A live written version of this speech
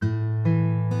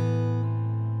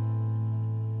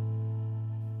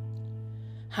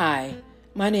Hi,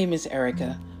 my name is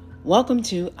Erica. Welcome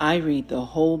to I Read the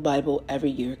Whole Bible Every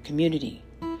Year community.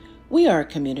 We are a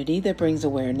community that brings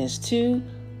awareness to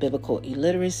biblical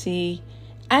illiteracy,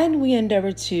 and we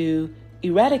endeavor to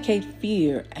eradicate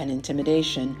fear and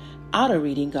intimidation out of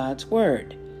reading God's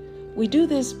Word. We do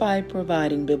this by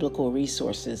providing biblical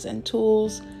resources and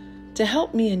tools to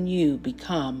help me and you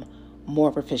become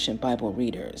more proficient Bible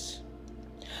readers.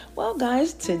 Well,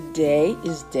 guys, today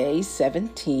is day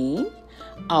 17.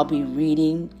 I'll be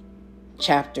reading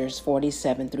chapters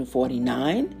 47 through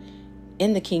 49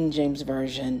 in the King James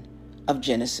Version of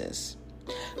Genesis.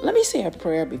 Let me say a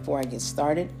prayer before I get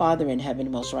started. Father in heaven,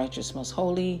 most righteous, most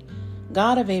holy,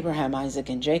 God of Abraham, Isaac,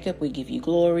 and Jacob, we give you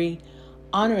glory.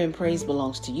 Honor and praise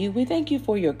belongs to you. We thank you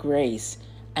for your grace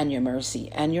and your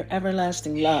mercy and your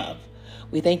everlasting love.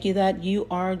 We thank you that you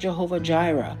are Jehovah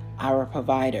Jireh, our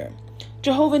provider,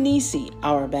 Jehovah Nisi,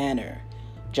 our banner,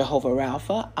 Jehovah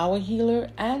Rapha, our healer,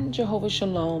 and Jehovah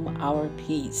Shalom, our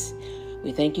peace.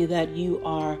 We thank you that you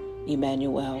are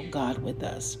Emmanuel, God with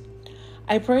us.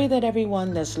 I pray that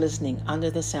everyone that's listening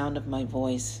under the sound of my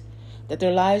voice, that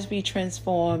their lives be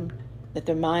transformed, that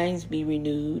their minds be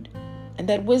renewed, and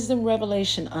that wisdom,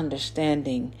 revelation,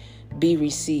 understanding be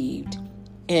received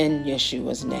in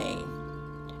Yeshua's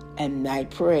name. And I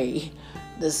pray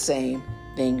the same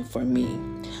thing for me.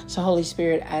 So Holy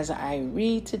Spirit, as I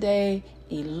read today,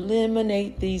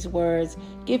 eliminate these words,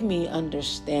 give me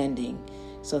understanding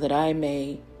so that I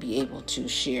may be able to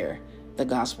share the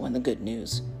gospel and the good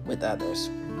news with others.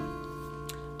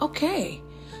 Okay,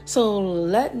 so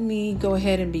let me go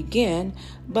ahead and begin.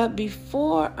 But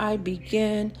before I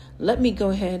begin, let me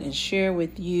go ahead and share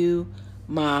with you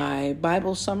my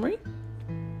Bible summary.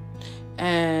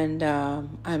 And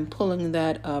I'm pulling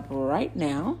that up right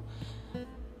now.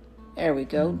 There we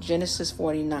go, Genesis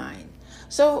 49.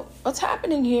 So what's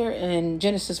happening here in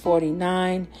Genesis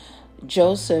 49,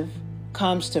 Joseph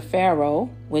comes to Pharaoh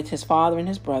with his father and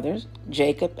his brothers,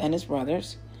 Jacob and his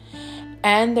brothers,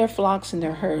 and their flocks and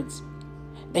their herds.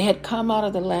 They had come out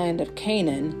of the land of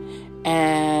Canaan,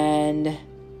 and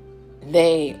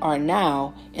they are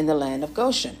now in the land of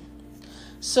Goshen.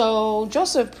 So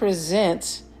Joseph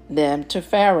presents them to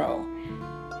Pharaoh,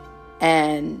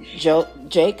 and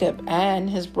Jacob and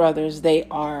his brothers, they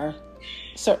are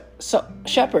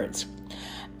shepherds.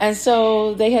 And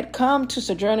so they had come to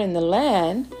sojourn in the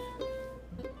land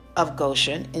of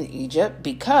Goshen in Egypt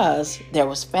because there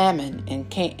was famine in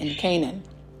Canaan.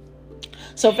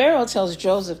 So Pharaoh tells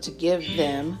Joseph to give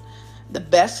them the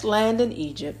best land in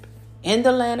Egypt, in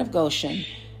the land of Goshen,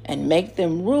 and make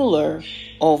them ruler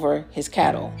over his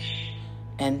cattle.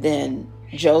 And then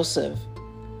Joseph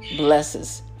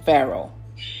blesses Pharaoh.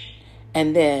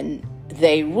 And then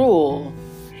they rule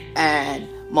and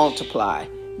multiply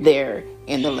there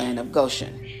in the land of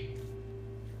Goshen.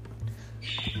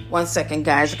 One second,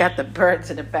 guys. I got the birds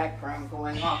in the background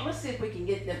going off. Let's see if we can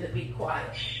get them to be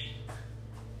quiet.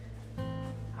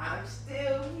 I'm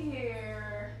still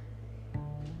here.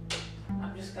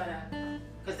 I'm just gonna,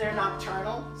 because they're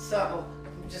nocturnal, so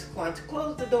I'm just going to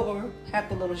close the door, have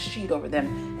the little sheet over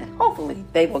them, and hopefully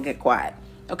they will get quiet.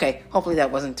 Okay, hopefully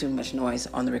that wasn't too much noise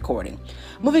on the recording.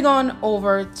 Moving on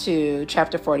over to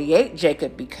chapter 48,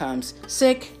 Jacob becomes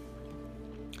sick.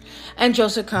 And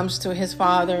Joseph comes to his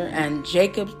father, and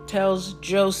Jacob tells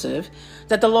Joseph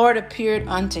that the Lord appeared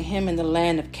unto him in the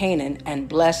land of Canaan and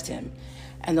blessed him.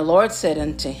 And the Lord said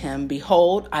unto him,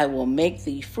 Behold, I will make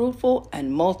thee fruitful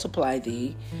and multiply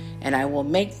thee, and I will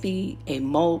make thee a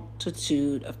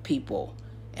multitude of people,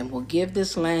 and will give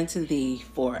this land to thee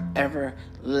for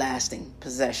everlasting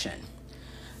possession.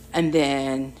 And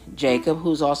then Jacob,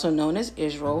 who's also known as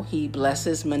Israel, he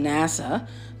blesses Manasseh,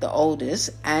 the oldest,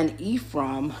 and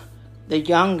Ephraim, the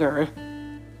younger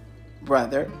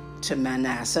brother to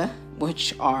Manasseh,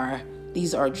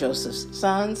 these are Joseph's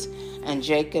sons. And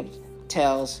Jacob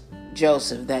tells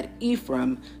Joseph that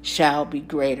Ephraim shall be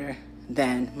greater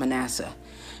than Manasseh.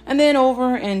 And then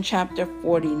over in chapter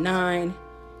 49,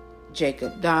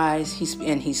 Jacob dies, he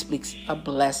speaks a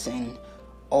blessing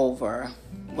over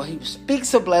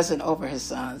his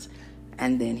sons,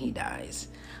 and then he dies.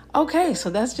 Okay, so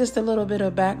that's just a little bit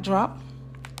of backdrop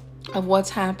of what's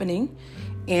happening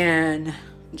in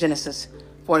Genesis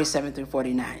 47 through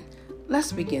 49.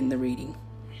 Let's begin the reading.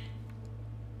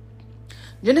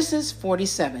 Genesis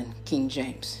 47, King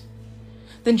James.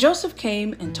 Then Joseph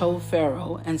came and told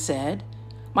Pharaoh and said,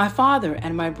 My father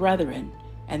and my brethren,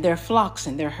 and their flocks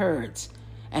and their herds,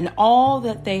 and all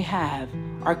that they have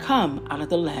are come out of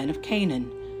the land of Canaan.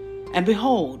 And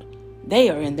behold, they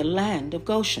are in the land of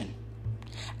Goshen.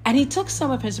 And he took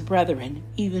some of his brethren,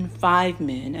 even 5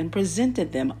 men, and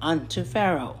presented them unto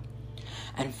Pharaoh.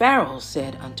 And Pharaoh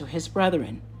said unto his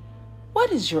brethren,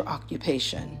 What is your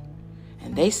occupation?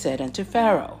 And they said unto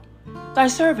Pharaoh, Thy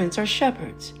servants are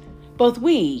shepherds, both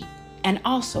we and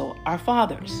also our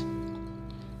fathers.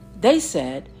 They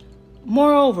said,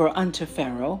 Moreover unto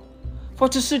Pharaoh, For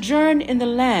to sojourn in the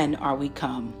land are we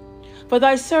come. For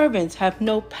thy servants have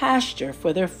no pasture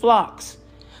for their flocks,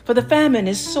 for the famine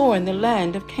is sore in the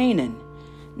land of Canaan.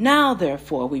 Now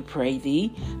therefore, we pray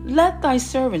thee, let thy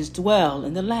servants dwell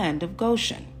in the land of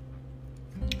Goshen.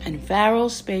 And Pharaoh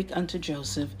spake unto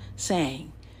Joseph,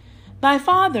 saying, Thy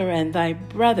father and thy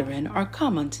brethren are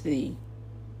come unto thee.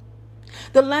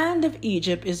 The land of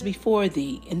Egypt is before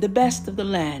thee, in the best of the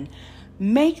land.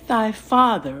 Make thy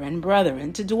father and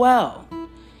brethren to dwell.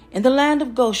 In the land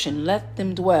of Goshen let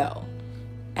them dwell.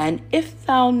 And if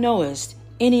thou knowest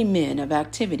any men of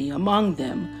activity among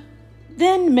them,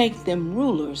 then make them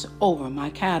rulers over my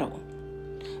cattle.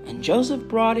 And Joseph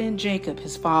brought in Jacob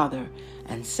his father,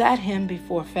 and sat him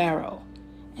before Pharaoh.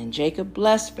 And Jacob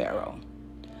blessed Pharaoh.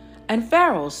 And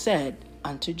Pharaoh said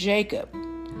unto Jacob,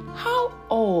 How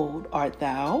old art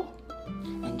thou?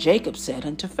 And Jacob said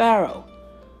unto Pharaoh,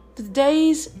 The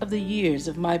days of the years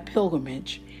of my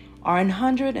pilgrimage are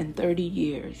 130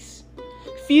 years.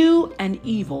 Few and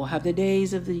evil have the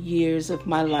days of the years of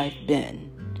my life been,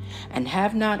 and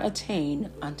have not attained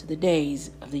unto the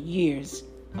days of the years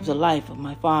of the life of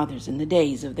my fathers in the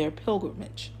days of their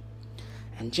pilgrimage.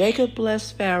 And Jacob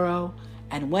blessed Pharaoh,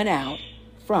 and went out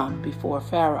from before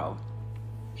Pharaoh.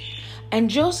 And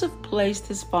Joseph placed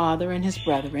his father and his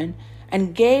brethren,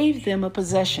 and gave them a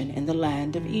possession in the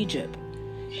land of Egypt,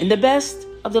 in the best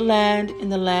of the land, in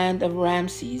the land of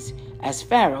Ramses, as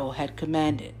Pharaoh had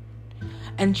commanded.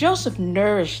 And Joseph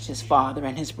nourished his father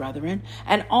and his brethren,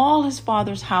 and all his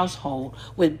father's household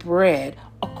with bread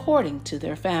according to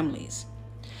their families.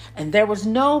 And there was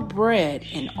no bread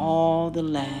in all the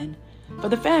land, for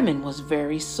the famine was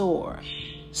very sore,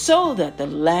 so that the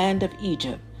land of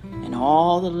Egypt and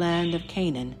all the land of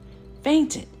Canaan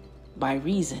fainted by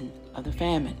reason of the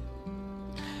famine.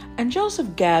 And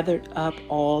Joseph gathered up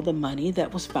all the money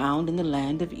that was found in the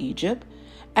land of Egypt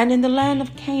and in the land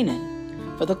of Canaan,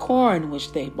 for the corn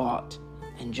which they bought.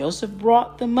 And Joseph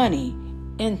brought the money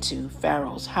into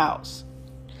Pharaoh's house.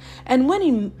 And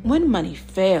when money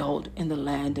failed in the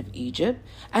land of Egypt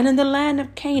and in the land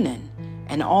of Canaan,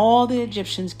 and all the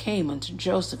Egyptians came unto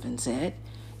Joseph and said,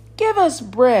 Give us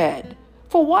bread,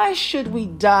 for why should we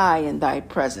die in thy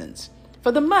presence?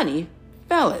 For the money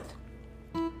faileth.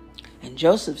 And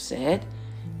Joseph said,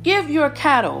 Give your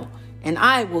cattle, and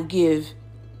I will give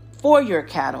for your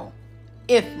cattle,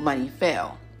 if money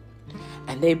fail.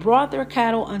 And they brought their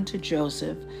cattle unto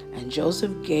Joseph, and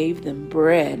Joseph gave them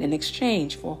bread in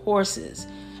exchange for horses,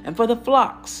 and for the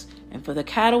flocks, and for the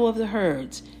cattle of the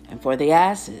herds, and for the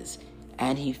asses.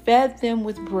 And he fed them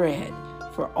with bread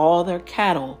for all their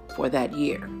cattle for that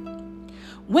year.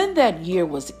 When that year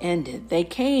was ended, they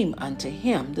came unto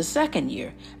him the second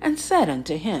year, and said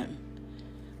unto him,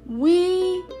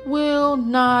 We will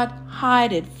not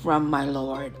hide it from my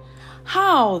lord,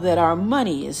 how that our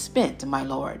money is spent, my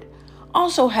lord.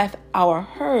 Also hath our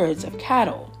herds of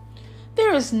cattle.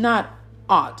 There is not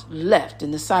aught left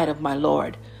in the sight of my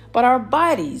lord, but our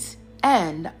bodies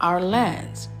and our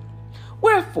lands.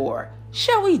 Wherefore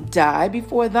shall we die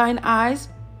before thine eyes,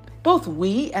 both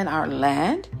we and our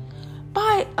land?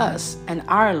 Buy us and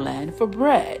our land for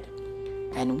bread,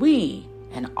 and we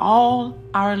and all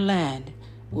our land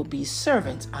will be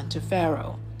servants unto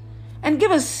Pharaoh. And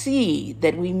give us seed,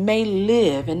 that we may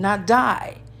live and not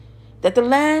die, that the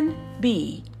land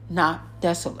be not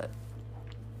desolate.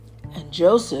 And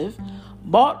Joseph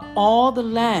bought all the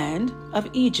land of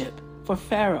Egypt for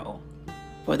Pharaoh,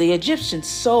 for the Egyptians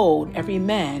sold every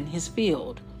man his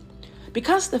field,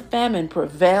 because the famine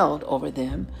prevailed over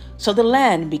them, so the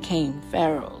land became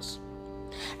Pharaoh's.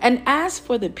 And as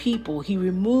for the people, he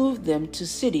removed them to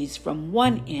cities from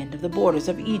one end of the borders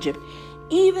of Egypt,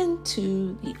 even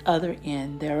to the other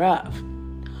end thereof.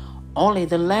 Only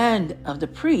the land of the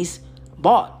priests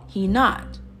bought he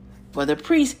not, for the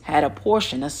priests had a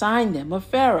portion assigned them of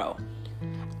Pharaoh,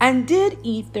 and did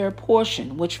eat their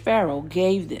portion which Pharaoh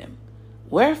gave them.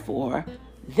 Wherefore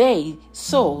they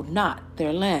sold not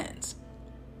their lands.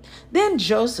 Then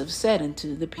Joseph said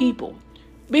unto the people,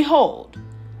 Behold,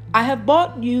 I have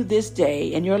bought you this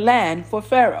day and your land for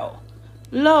Pharaoh.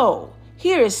 Lo,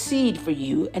 here is seed for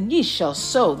you, and ye shall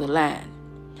sow the land.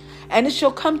 And it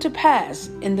shall come to pass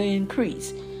in the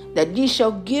increase, that ye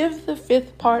shall give the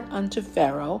 5th part unto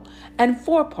Pharaoh, and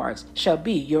 4 parts shall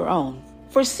be your own,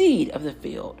 for seed of the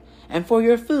field, and for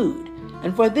your food,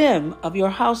 and for them of your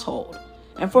household,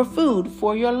 and for food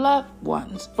for your loved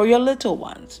ones, for your little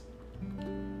ones.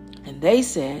 And they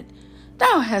said,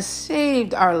 "Thou hast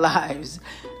saved our lives.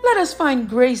 Let us find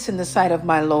grace in the sight of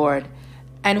my Lord,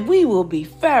 and we will be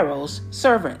Pharaoh's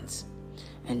servants."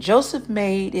 And Joseph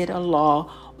made it a law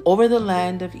over the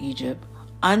land of Egypt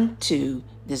unto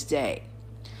this day,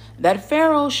 that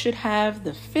Pharaoh should have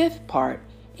the fifth part,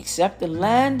 except the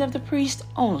land of the priest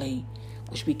only,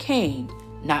 which became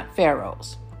not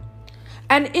Pharaoh's.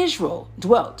 And Israel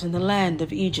dwelt in the land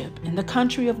of Egypt, in the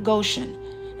country of Goshen,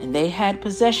 and they had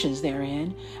possessions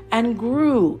therein, and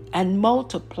grew and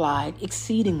multiplied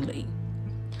exceedingly.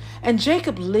 And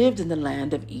Jacob lived in the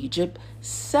land of Egypt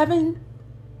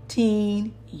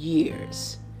 17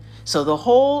 years. So the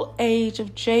whole age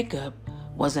of Jacob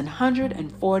was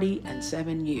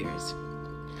 147 years.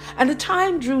 And the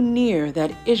time drew near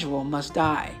that Israel must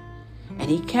die. And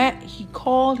he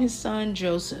called his son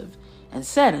Joseph, and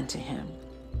said unto him,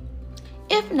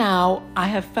 "If now I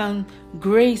have found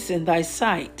grace in thy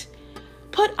sight,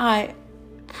 put, I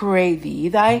pray thee,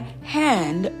 thy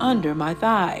hand under my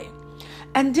thigh,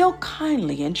 and deal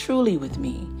kindly and truly with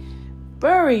me.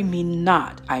 Bury me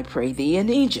not, I pray thee, in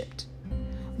Egypt,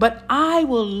 but I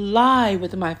will lie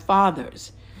with my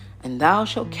fathers, and thou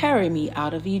shalt carry me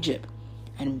out of Egypt,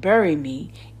 and bury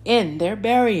me in their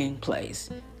burying place."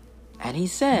 And he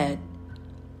said,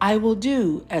 "I will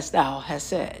do as thou hast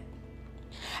said."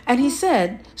 And he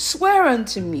said, "Swear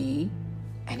unto me."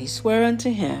 And he sware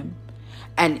unto him,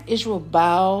 and Israel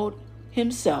bowed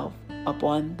himself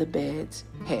upon the bed's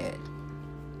head.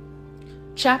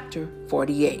 Chapter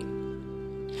 48.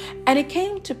 And it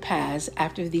came to pass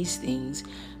after these things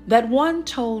that one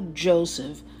told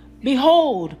Joseph,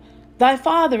 "Behold, thy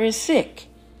father is sick."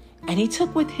 And he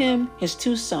took with him his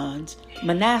two sons,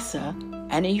 Manasseh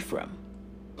and Ephraim.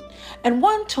 And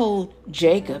one told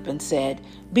Jacob and said,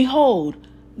 "Behold,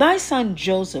 thy son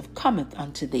Joseph cometh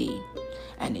unto thee."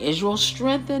 And Israel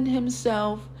strengthened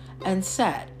himself and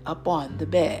sat upon the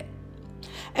bed.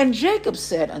 And Jacob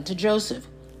said unto Joseph,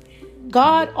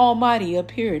 "God Almighty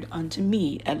appeared unto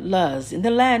me at Luz in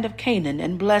the land of Canaan,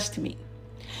 and blessed me,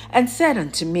 and said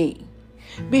unto me,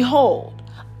 Behold,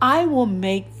 I will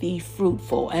make thee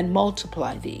fruitful and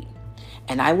multiply thee,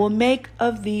 and I will make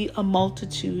of thee a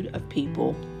multitude of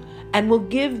people, and will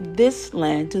give this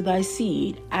land to thy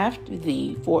seed after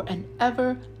thee for an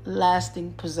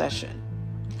everlasting possession.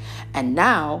 And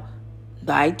now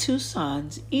thy two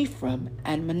sons, Ephraim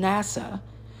and Manasseh,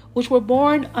 which were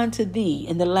born unto thee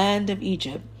in the land of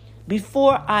Egypt,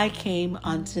 before I came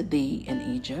unto thee in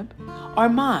Egypt, are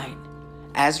mine.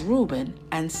 As Reuben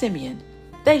and Simeon,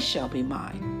 they shall be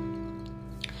mine.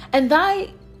 And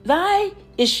thy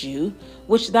issue,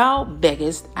 which thou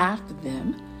beggest after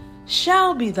them,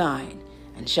 shall be thine,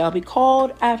 and shall be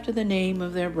called after the name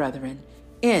of their brethren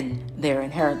in their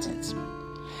inheritance.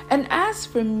 And as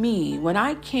for me, when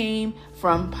I came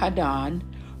from Paddan,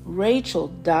 Rachel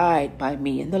died by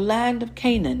me in the land of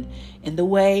Canaan, in the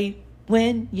way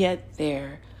when yet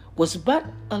there was but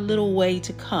a little way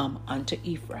to come unto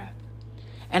Ephrath.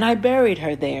 And I buried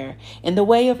her there in the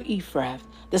way of Ephrath,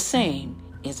 the same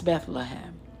is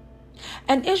Bethlehem.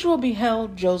 And Israel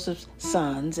beheld Joseph's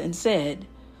sons, and said,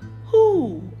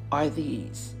 Who are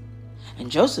these?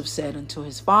 And Joseph said unto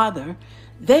his father,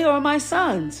 They are my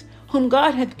sons, whom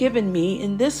God hath given me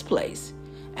in this place.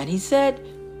 And he said,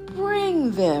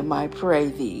 Bring them, I pray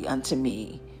thee, unto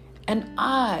me, and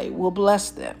I will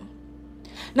bless them.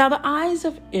 Now the eyes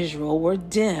of Israel were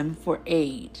dim for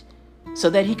age, so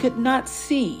that he could not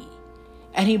see.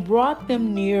 And he brought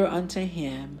them near unto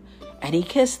him, and he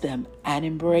kissed them and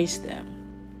embraced them.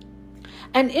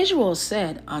 And Israel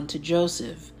said unto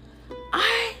Joseph,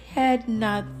 I had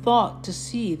not thought to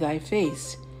see thy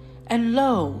face, and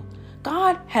lo,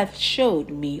 God hath showed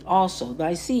me also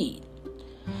thy seed.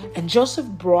 And Joseph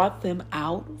brought them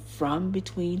out from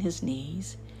between his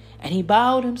knees, and he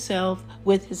bowed himself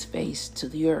with his face to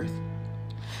the earth.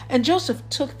 And Joseph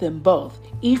took them both,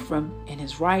 Ephraim in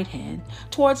his right hand,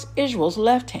 towards Israel's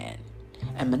left hand,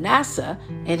 and Manasseh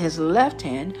in his left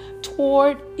hand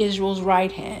toward Israel's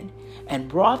right hand, and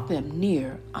brought them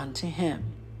near unto him.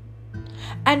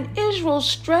 And Israel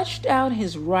stretched out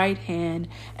his right hand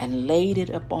and laid it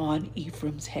upon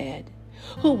Ephraim's head,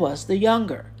 who was the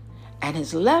younger, and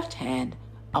his left hand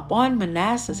upon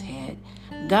Manasseh's head,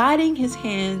 guiding his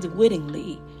hands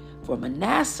wittingly, for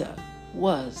Manasseh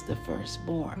was the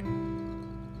firstborn.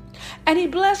 And he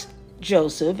blessed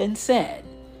Joseph and said,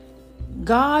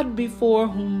 God before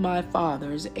whom my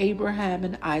fathers Abraham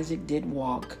and Isaac did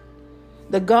walk,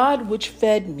 the God which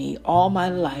fed me all my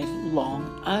life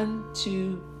long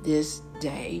unto this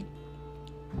day,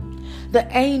 the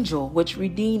angel which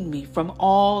redeemed me from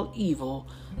all evil,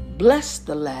 bless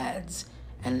the lads,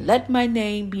 and let my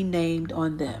name be named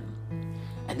on them,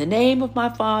 and the name of my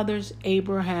fathers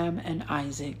Abraham and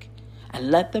Isaac, and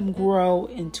let them grow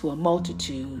into a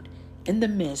multitude in the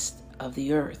midst of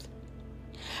the earth.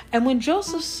 And when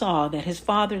Joseph saw that his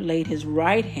father laid his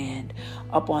right hand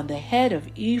upon the head of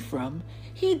Ephraim,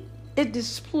 it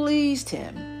displeased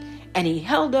him, and he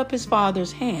held up his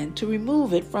father's hand to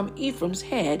remove it from Ephraim's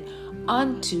head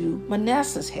unto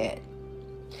Manasseh's head.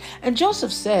 And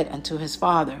Joseph said unto his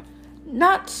father,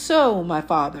 Not so, my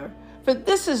father, for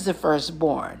this is the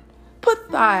firstborn.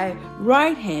 Put thy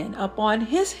right hand upon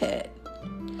his head.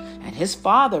 And his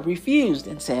father refused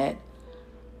and said,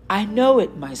 I know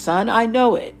it, my son, I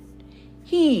know it.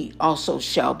 He also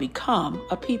shall become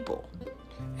a people,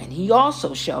 and he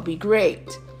also shall be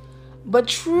great. But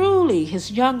truly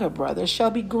his younger brother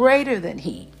shall be greater than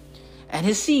he, and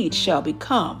his seed shall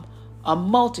become a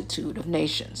multitude of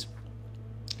nations.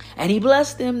 And he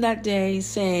blessed them that day,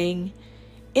 saying,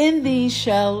 In thee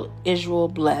shall Israel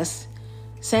bless,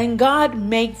 saying, God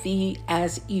make thee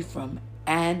as Ephraim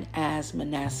and as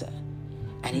Manasseh.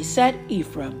 And he set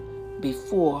Ephraim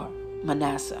before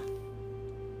Manasseh.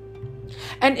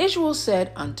 And Israel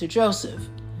said unto Joseph,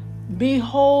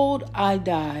 Behold, I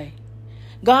die.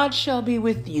 God shall be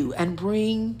with you, and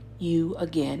bring you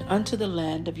again unto the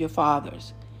land of your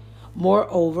fathers.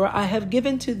 Moreover, I have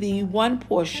given to thee one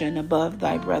portion above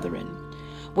thy brethren,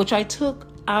 which I took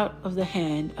out of the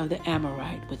hand of the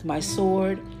Amorite with my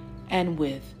sword and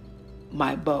with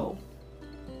my bow.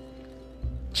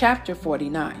 Chapter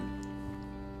 49.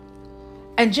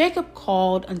 And Jacob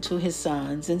called unto his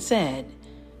sons and said,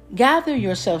 Gather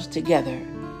yourselves together,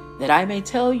 that I may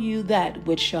tell you that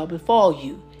which shall befall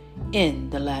you in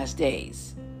the last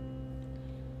days.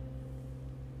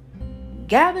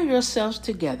 Gather yourselves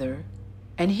together,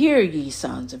 and hear, ye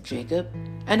sons of Jacob,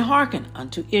 and hearken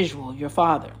unto Israel your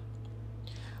father.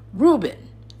 Reuben,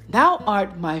 thou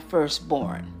art my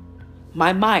firstborn,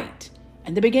 my might,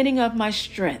 and the beginning of my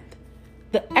strength,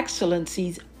 the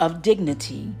excellencies of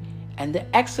dignity, and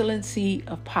the excellency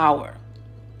of power.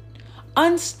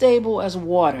 Unstable as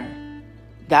water,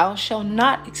 thou shalt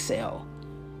not excel,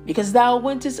 because thou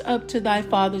wentest up to thy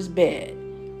father's bed,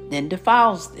 then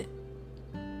defilest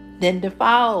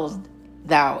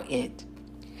thou it.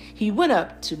 He went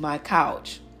up to my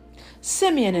couch.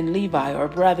 Simeon and Levi are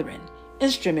brethren,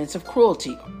 instruments of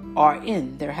cruelty are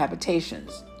in their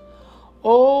habitations.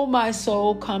 O my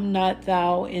soul, come not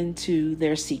thou into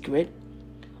their secret,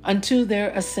 unto their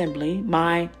assembly,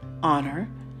 my honor.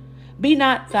 Be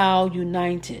not thou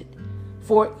united,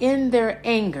 for in their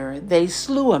anger they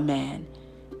slew a man,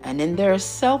 and in their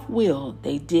self-will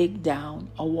they dig down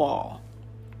a wall.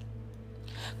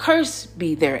 Cursed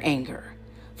be their anger,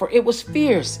 for it was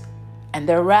fierce, and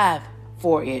their wrath,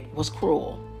 for it was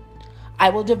cruel. I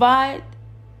will divide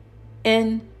them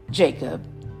in Jacob,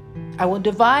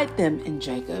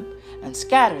 and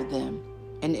scatter them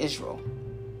in Israel.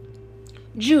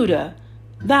 Judah,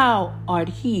 thou art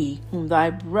he whom thy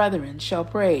brethren shall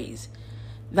praise.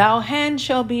 Thy hand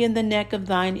shall be in the neck of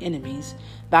thine enemies.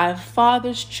 Thy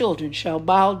father's children shall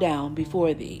bow down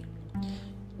before thee.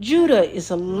 Judah is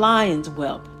a lion's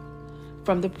whelp.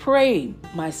 From the prey,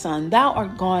 my son, thou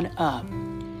art gone up.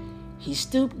 He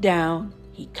stooped down,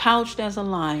 he couched as a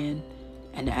lion,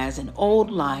 and as an old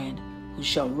lion, who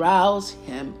shall rouse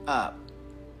him up.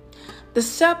 The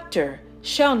scepter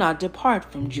shall not depart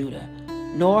from Judah,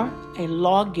 nor a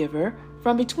lawgiver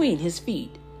from between his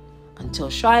feet, until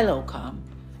Shiloh come,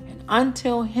 and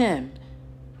unto him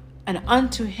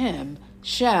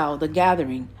shall the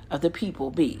gathering of the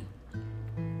people be.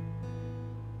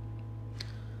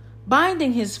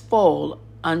 Binding his foal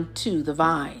unto the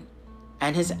vine,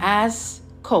 and his ass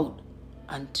coat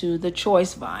unto the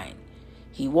choice vine,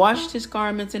 he washed his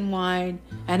garments in wine,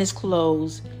 and his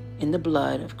clothes in the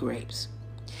blood of grapes.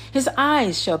 His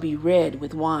eyes shall be red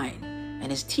with wine,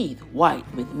 and his teeth white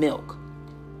with milk.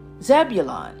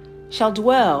 Zebulun shall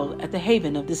dwell at the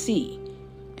haven of the sea,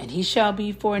 and he shall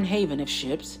be for an haven of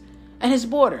ships, and his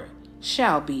border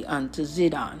shall be unto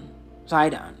Zidon.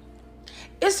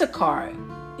 Issachar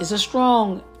is as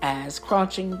strong as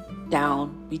crouching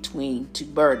down between two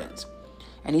burdens.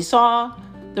 And he saw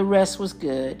the rest was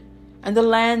good, and the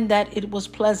land that it was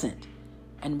pleasant,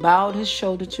 and bowed his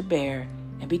shoulder to bear,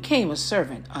 and became a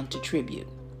servant unto tribute.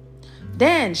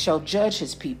 Dan shall judge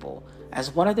his people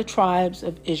as one of the tribes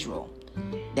of Israel.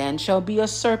 Dan shall be a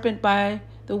serpent by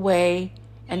the way,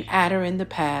 an adder in the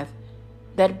path,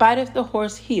 that biteth the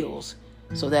horse heels,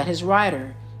 so that his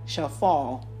rider shall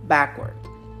fall backward.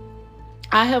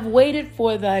 I have waited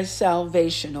for thy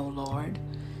salvation, O Lord.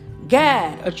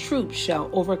 Gad, a troop shall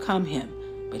overcome him,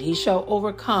 but he shall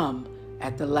overcome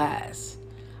at the last.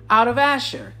 Out of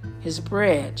Asher his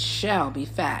bread shall be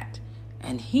fat,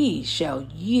 and he shall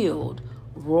yield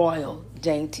royal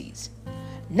dainties.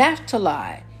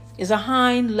 Naphtali is a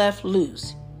hind left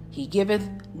loose, he giveth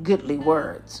goodly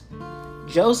words.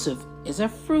 Joseph is a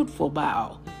fruitful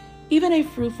bough, even a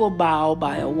fruitful bough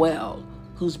by a well,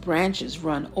 whose branches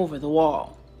run over the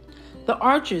wall. The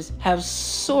archers have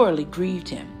sorely grieved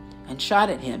him, and shot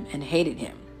at him, and hated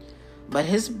him. But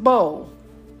his bow,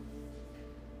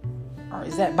 or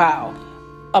is that bow,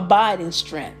 abide in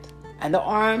strength, and the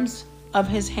arms of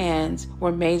his hands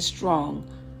were made strong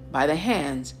by the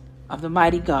hands of the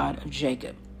mighty God of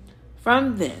Jacob.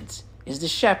 From thence is the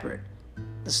shepherd,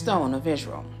 the stone of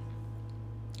Israel.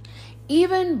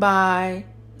 Even by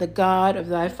the God of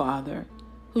thy father,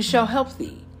 who shall help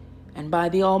thee, and by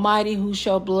the Almighty, who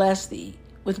shall bless thee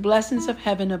with blessings of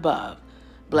heaven above,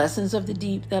 blessings of the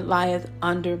deep that lieth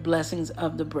under, blessings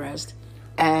of the breast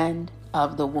and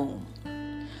of the womb.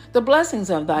 The blessings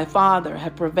of thy father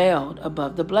have prevailed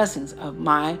above the blessings of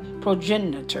my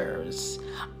progenitors,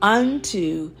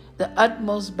 unto the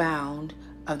utmost bound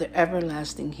of the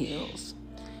everlasting hills.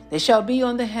 They shall be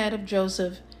on the head of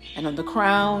Joseph, and on the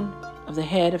crown of the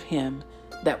head of him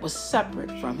that was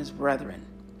separate from his brethren.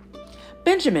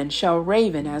 Benjamin shall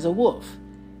raven as a wolf.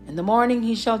 In the morning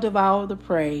he shall devour the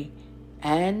prey,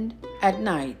 and at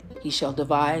night he shall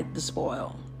divide the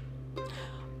spoil.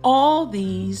 All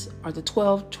these are the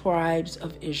 12 tribes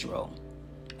of Israel.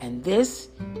 And this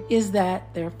is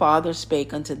that their father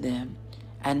spake unto them,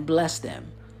 and blessed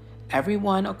them, every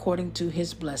one according to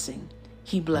his blessing.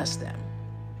 He blessed them.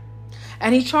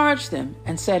 And he charged them,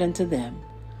 and said unto them,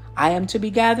 I am to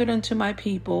be gathered unto my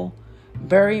people.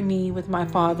 Bury me with my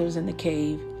fathers in the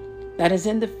cave that is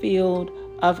in the field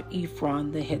of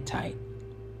Ephron the Hittite,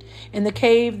 in the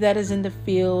cave that is in the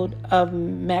field of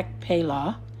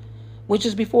Machpelah, which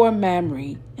is before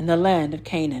Mamre, in the land of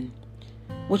Canaan,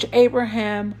 which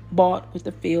Abraham bought with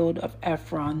the field of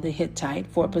Ephron the Hittite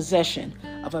for possession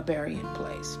of a burying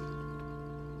place.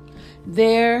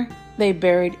 There they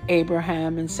buried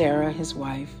Abraham and Sarah his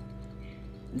wife.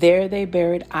 There they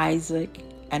buried Isaac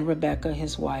and Rebekah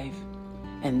his wife.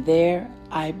 And there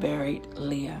I buried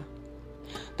Leah.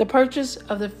 The purchase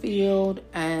of the field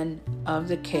and of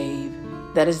the cave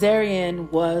that is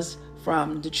therein was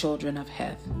from the children of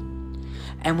Heth.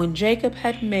 And when Jacob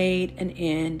had made an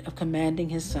end of commanding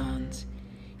his sons,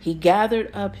 he gathered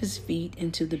up his feet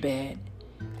into the bed,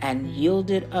 and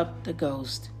yielded up the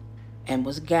ghost, and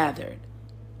was gathered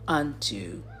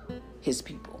unto his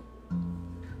people.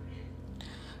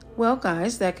 Well,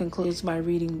 guys, that concludes my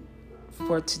reading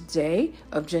for today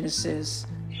of Genesis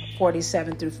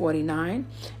 47 through 49.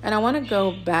 And I want to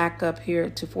go back up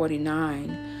here to 49,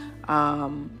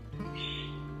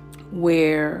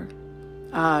 where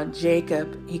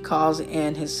Jacob, he calls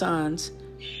in his sons,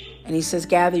 and he says,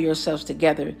 gather yourselves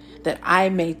together, that I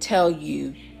may tell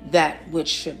you that which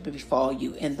should befall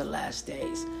you in the last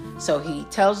days. So he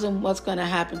tells them what's going to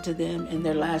happen to them in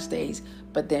their last days,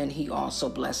 but then he also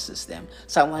blesses them.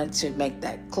 So I wanted to make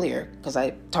that clear because I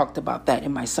talked about that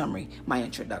in my summary, my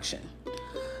introduction.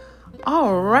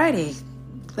 Alrighty.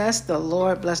 Bless the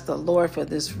Lord for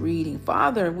this reading.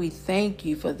 Father, we thank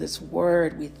you for this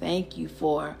word. We thank you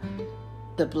for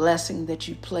the blessing that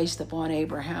you placed upon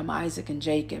Abraham, Isaac, and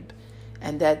Jacob,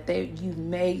 and that you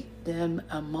made them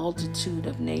a multitude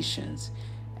of nations,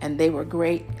 and they were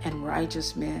great and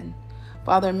righteous men.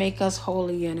 Father, make us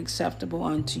holy and acceptable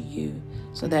unto you,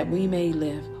 so that we may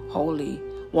live holy,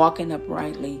 walking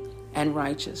uprightly and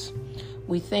righteous.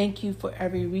 We thank you for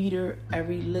every reader,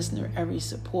 every listener, every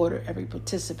supporter, every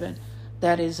participant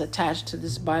that is attached to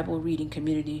this Bible reading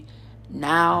community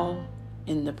now,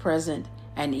 in the present,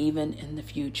 and even in the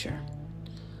future.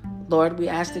 Lord, we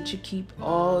ask that you keep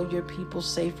all your people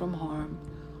safe from harm,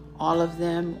 all of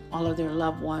them, all of their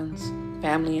loved ones,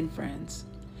 family, and friends.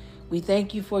 We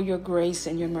thank you for your grace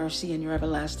and your mercy and your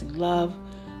everlasting love.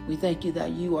 We thank you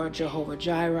that you are Jehovah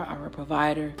Jireh, our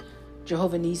provider,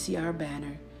 Jehovah Nisi, our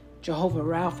banner, Jehovah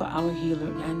Rapha, our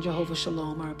healer, and Jehovah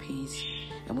Shalom, our peace.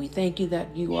 And we thank you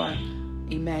that you are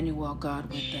Emmanuel,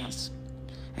 God with us.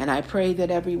 And I pray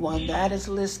that everyone that is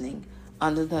listening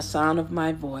under the sound of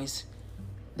my voice,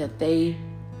 that they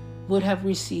would have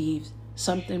received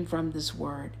something from this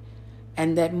word,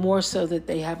 and that more so that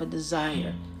they have a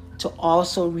desire to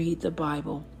also read the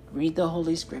Bible, read the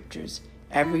Holy Scriptures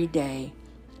every day,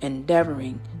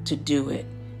 endeavoring to do it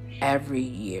every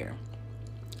year.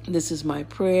 This is my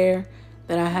prayer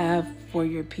that I have for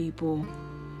your people,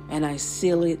 and I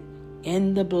seal it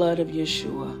in the blood of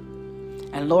Yeshua.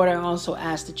 And Lord, I also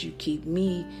ask that you keep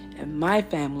me and my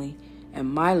family and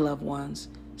my loved ones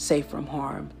safe from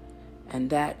harm, and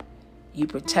that you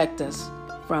protect us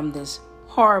from this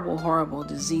horrible, horrible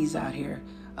disease out here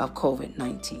of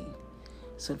COVID-19.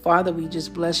 So, Father, we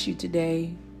just bless you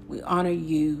today. We honor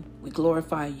you. We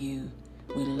glorify you.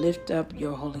 We lift up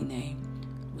your holy name.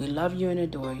 We love you and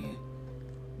adore you.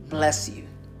 Bless you.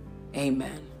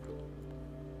 Amen.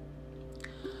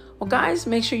 Well, guys,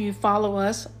 make sure you follow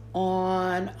us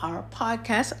on our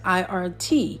podcast,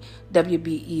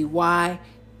 IRTWBEY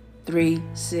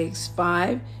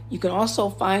 365. You can also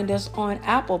find us on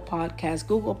Apple Podcasts,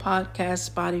 Google Podcasts,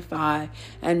 Spotify,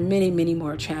 and many, many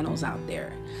more channels out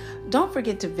there. Don't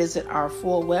forget to visit our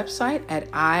full website at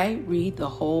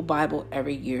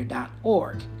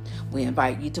ireadthewholebibleeveryyear.org. We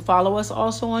invite you to follow us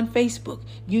also on Facebook,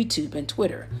 YouTube, and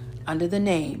Twitter under the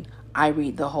name I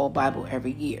Read the Whole Bible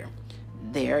Every Year.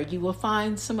 There you will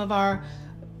find some of our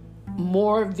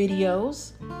more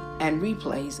videos and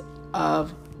replays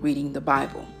of reading the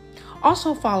Bible.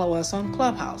 Also follow us on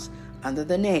Clubhouse under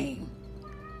the name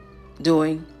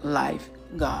Doing Life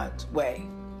God's Way.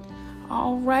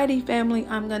 Alrighty, family,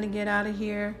 I'm going to get out of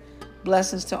here.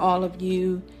 Blessings to all of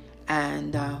you,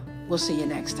 and we'll see you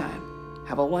next time.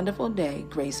 Have a wonderful day,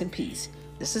 grace and peace.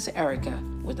 This is Erica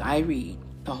with I Read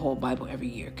the Whole Bible Every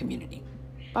Year community.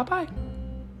 Bye-bye.